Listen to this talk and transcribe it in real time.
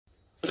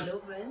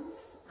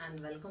friends, and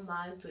welcome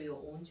back to your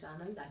own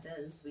channel, that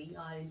is We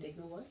Are in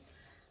Techno World.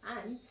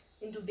 And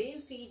in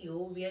today's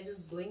video we are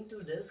just going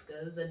to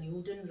discuss the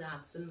Newton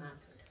Raphson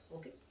method.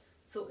 Okay,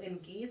 so in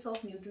case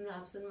of Newton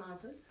Raphson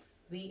method,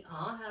 we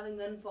are having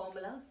one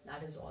formula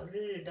that is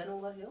already written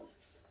over here,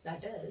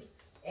 that is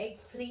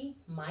x3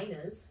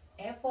 minus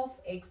f of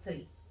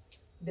x3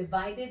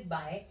 divided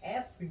by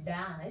f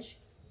dash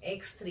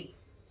x3.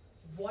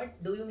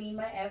 What do you mean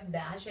by f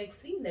dash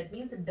x3? That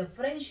means the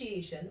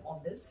differentiation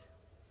of this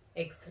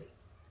x3.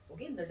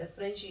 Okay, the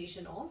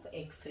differentiation of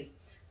x3.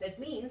 That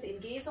means in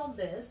case of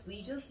this,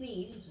 we just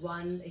need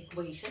one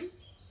equation,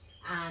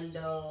 and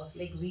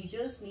we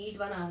just need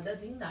one other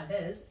thing, that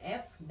is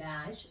f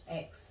dash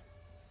x.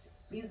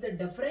 Means the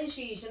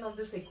differentiation of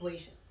this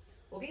equation.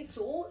 Okay,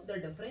 so the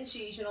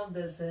differentiation of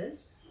this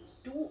is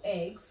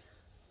 2x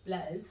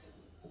plus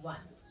 1.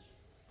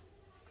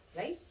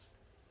 Right?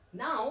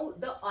 Now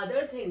the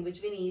other thing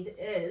which we need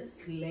is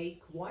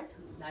like what?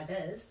 That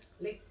is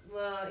like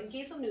in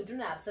case of Newton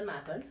Raphson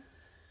method,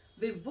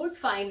 we would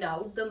find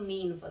out the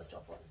mean first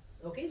of all.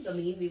 Okay, the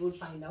mean we would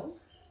find out.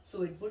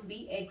 So it would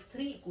be x3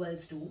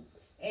 equals to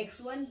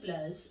x1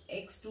 plus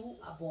x2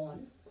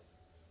 upon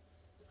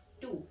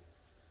 2.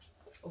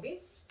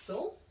 Okay,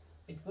 so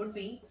it would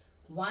be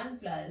 1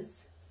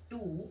 plus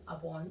 2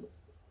 upon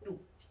 2.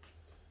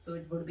 So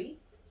it would be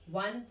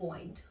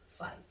 1.5.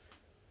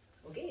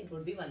 Okay, it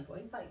would be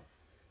 1.5.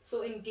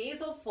 So in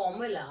case of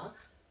formula,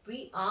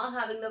 we are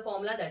having the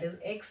formula that is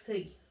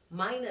x3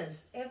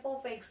 minus f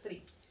of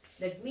x3.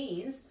 That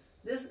means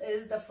this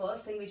is the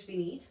first thing which we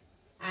need,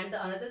 and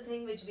the another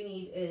thing which we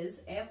need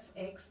is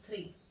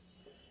fx3.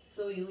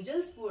 So you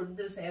just put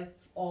this f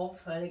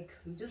of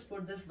you just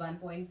put this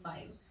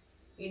 1.5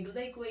 into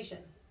the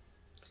equation.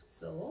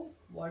 So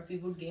what we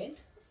would get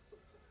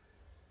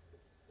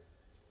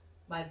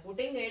by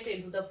putting it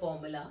into the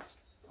formula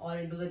or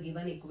into the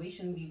given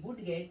equation, we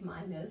would get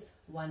minus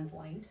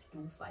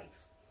 1.25.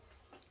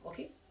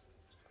 Okay.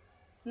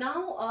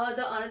 Now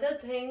the another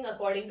thing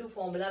according to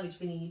formula which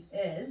we need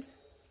is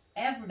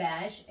f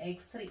dash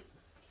x3.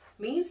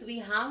 Means we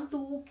have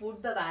to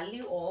put the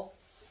value of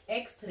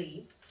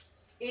x3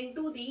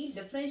 into the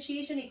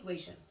differentiation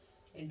equation.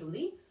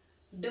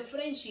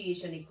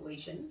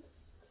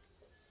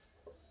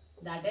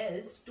 That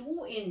is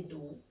 2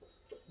 into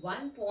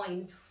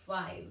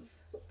 1.5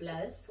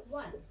 plus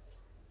 1.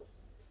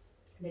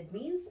 That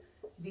means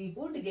we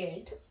would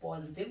get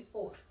positive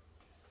 4.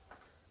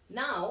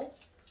 Now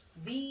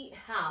we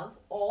have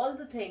all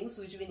the things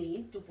which we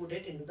need to put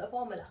it into the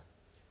formula.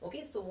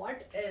 Okay, so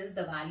what is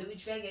the value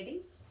which we are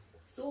getting?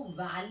 So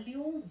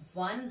value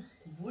 1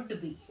 would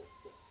be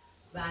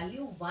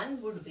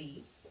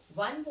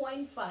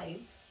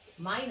 1.5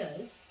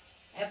 minus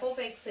f of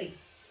x3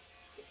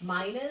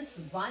 minus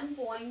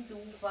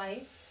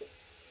 1.25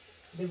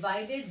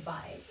 divided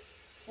by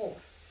 4.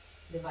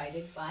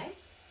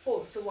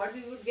 So what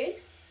we would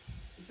get?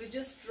 If we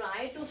just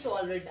try to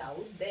solve it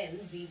out, then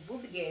we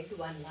would get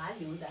one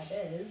value, that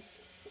is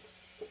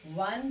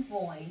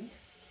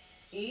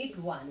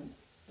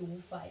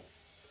 1.8125.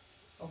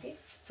 Okay.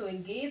 So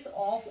in case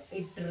of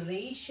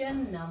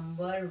iteration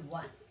number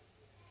 1,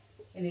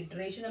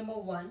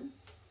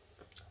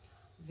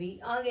 we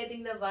are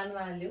getting the one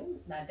value,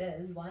 that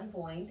is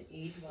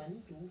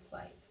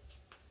 1.8125.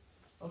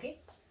 Okay.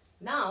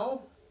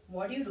 Now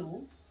what you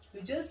do?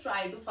 You just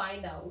try to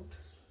find out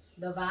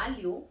the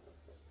value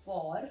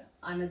for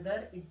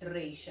another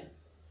iteration.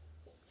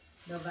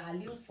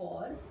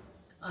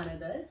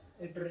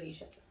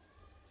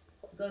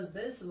 Because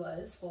this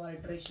was for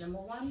iteration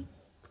number 1.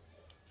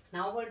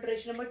 Now for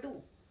iteration number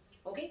 2.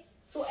 Okay.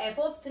 So f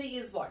of 3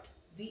 is what?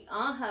 We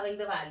are having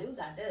the value,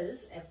 that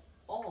is f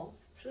of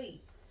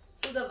 3.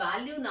 So the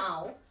value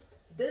now,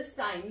 this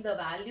time the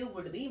value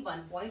would be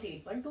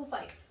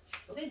 1.8125.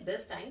 Okay.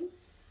 This time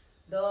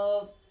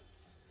the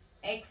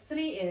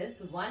x3 is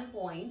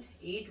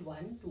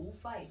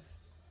 1.8125.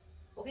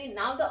 Okay,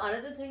 now the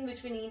another thing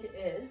which we need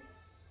is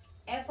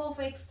f of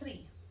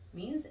x3,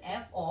 means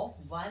f of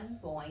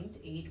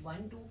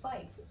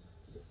 1.8125.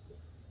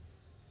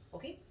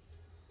 Okay,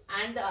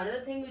 and the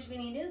other thing which we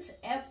need is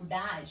f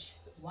dash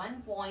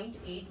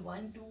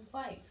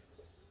 1.8125.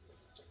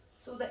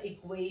 So the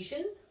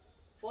equation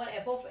for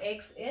f of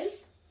x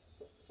is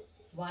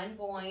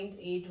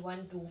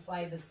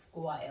 1.8125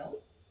 square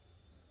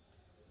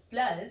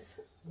plus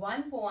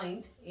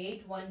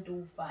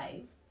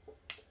 1.8125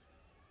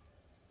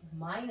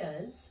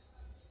 minus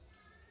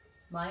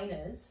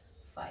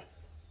 5.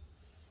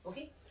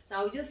 Okay.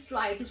 Now just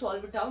try to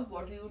solve it out.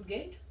 What we would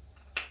get?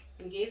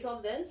 In case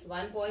of this,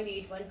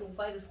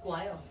 1.8125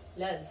 square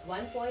plus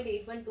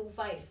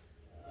 1.8125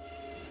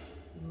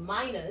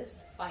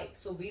 minus 5.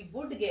 So we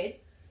would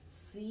get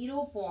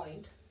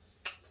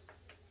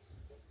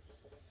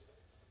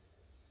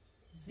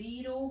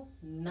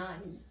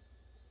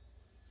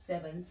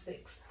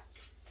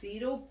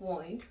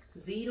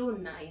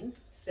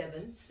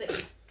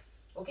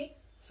Okay,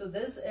 so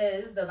this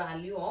is the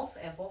value of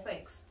f of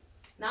x.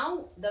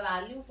 Now the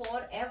value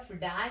for f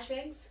dash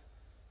x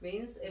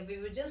means if we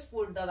would just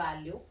put the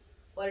value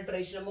for for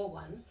iteration number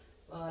 1,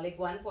 like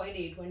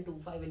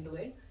 1.8125 into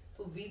it.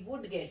 So we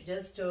would get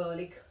just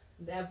like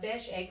the f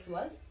dash x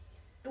was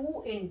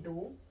 2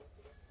 into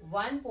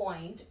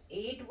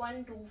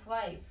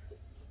 1.8125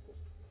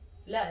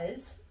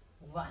 plus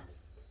 1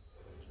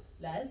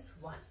 plus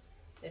 1.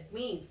 That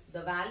means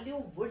the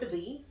value would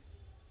be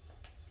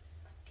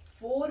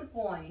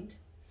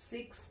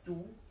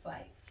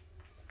 4.625.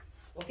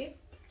 Okay,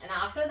 and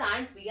after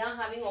that we are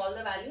having all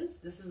the values.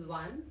 This is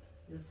 1,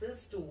 this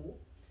is 2,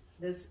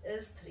 this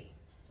is 3.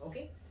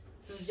 Okay,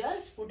 so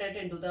just put it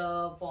into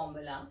the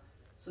formula.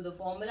 So the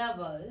formula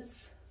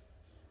was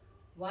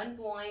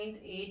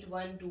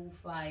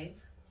 1.8125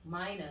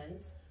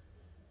 minus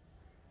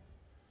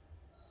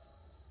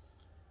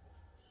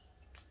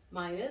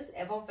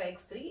f of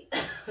x3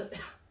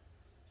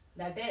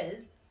 that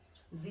is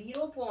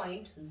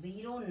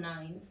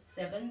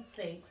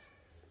 0.0976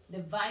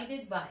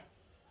 divided by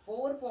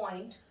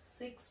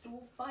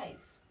 4.625.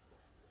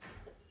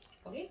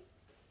 Okay,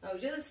 now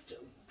just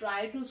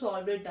try to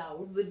solve it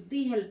out with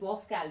the help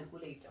of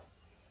calculator.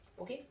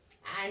 Okay,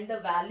 and the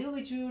value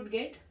which you would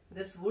get,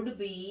 this would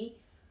be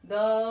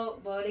the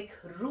like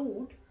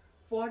root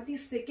for the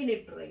second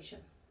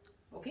iteration.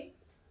 Okay,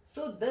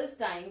 so this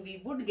time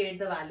we would get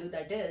the value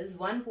that is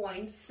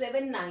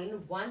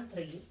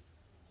 1.791394.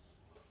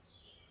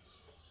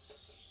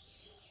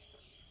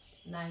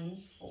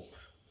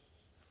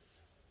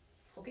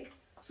 Okay,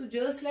 so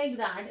just like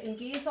that, in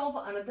case of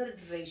another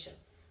iteration,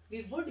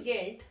 we would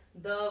get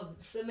the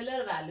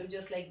similar value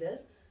just like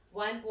this,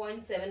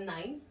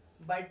 1.79,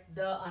 but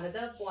the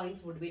another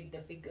points would be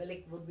difficult,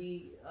 like would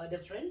be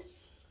different,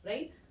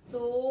 right?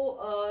 So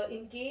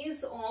in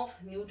case of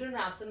Newton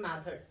Raphson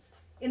method,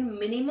 in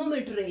minimum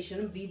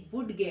iteration we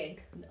would get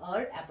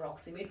our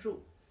approximate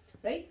root,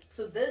 right?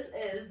 So this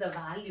is the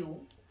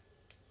value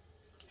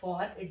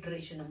for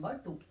iteration number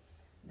 2.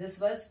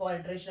 This was for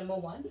iteration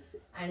number 1,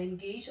 and in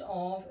case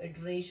of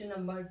iteration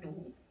number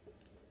 2,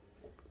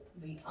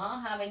 we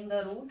are having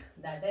the root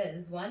that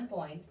is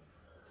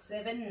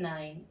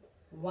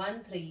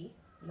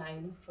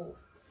 1.791394,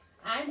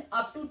 and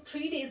up to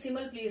 3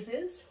 decimal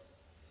places,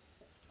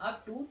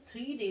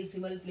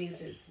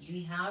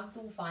 we have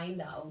to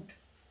find out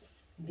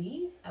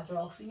the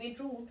approximate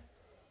root.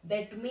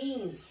 That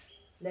means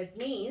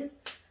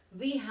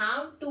we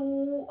have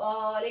to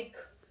like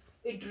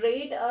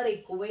iterate our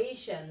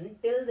equation.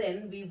 Till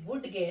then we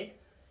would get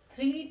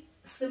 3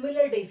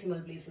 similar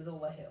decimal places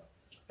over here,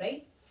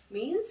 right?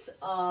 Means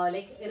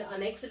like in a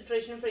next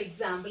iteration, for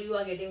example, you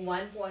are getting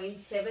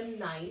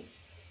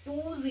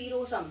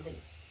 1.7920 something.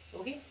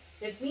 Okay,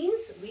 that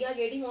means we are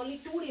getting only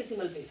 2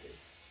 decimal places,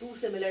 2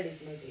 similar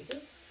decimal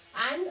places,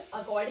 and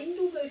according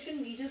to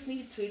question we just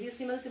need 3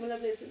 decimal similar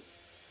places.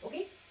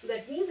 Okay, so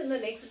that means in the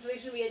next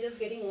iteration we are just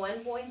getting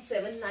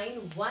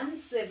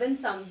 1.7917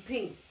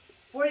 something.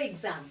 For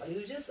example,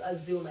 you just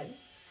assume it.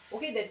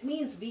 Okay, that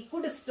means we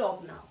could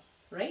stop now,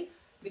 right?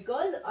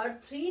 Because our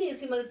 3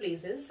 decimal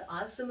places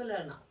are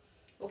similar now.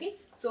 Okay,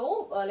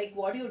 so like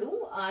what you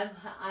do, I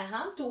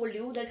have told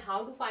you that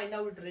how to find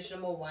out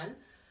iteration number 1,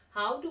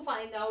 how to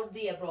find out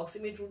the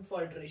approximate root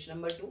for iteration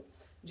number 2.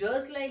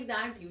 Just like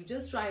that, you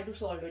just try to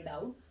solve it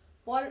out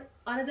for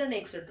another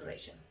next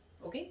iteration.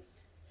 Okay,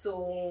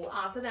 so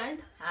after that,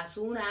 as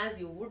soon as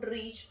you would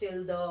reach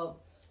till the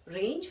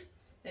range,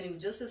 then you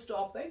just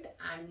stop it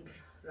and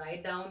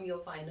write down your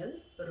final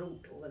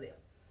root over there.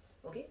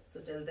 Okay, so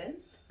till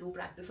then, do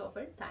practice of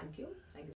it. Thank you.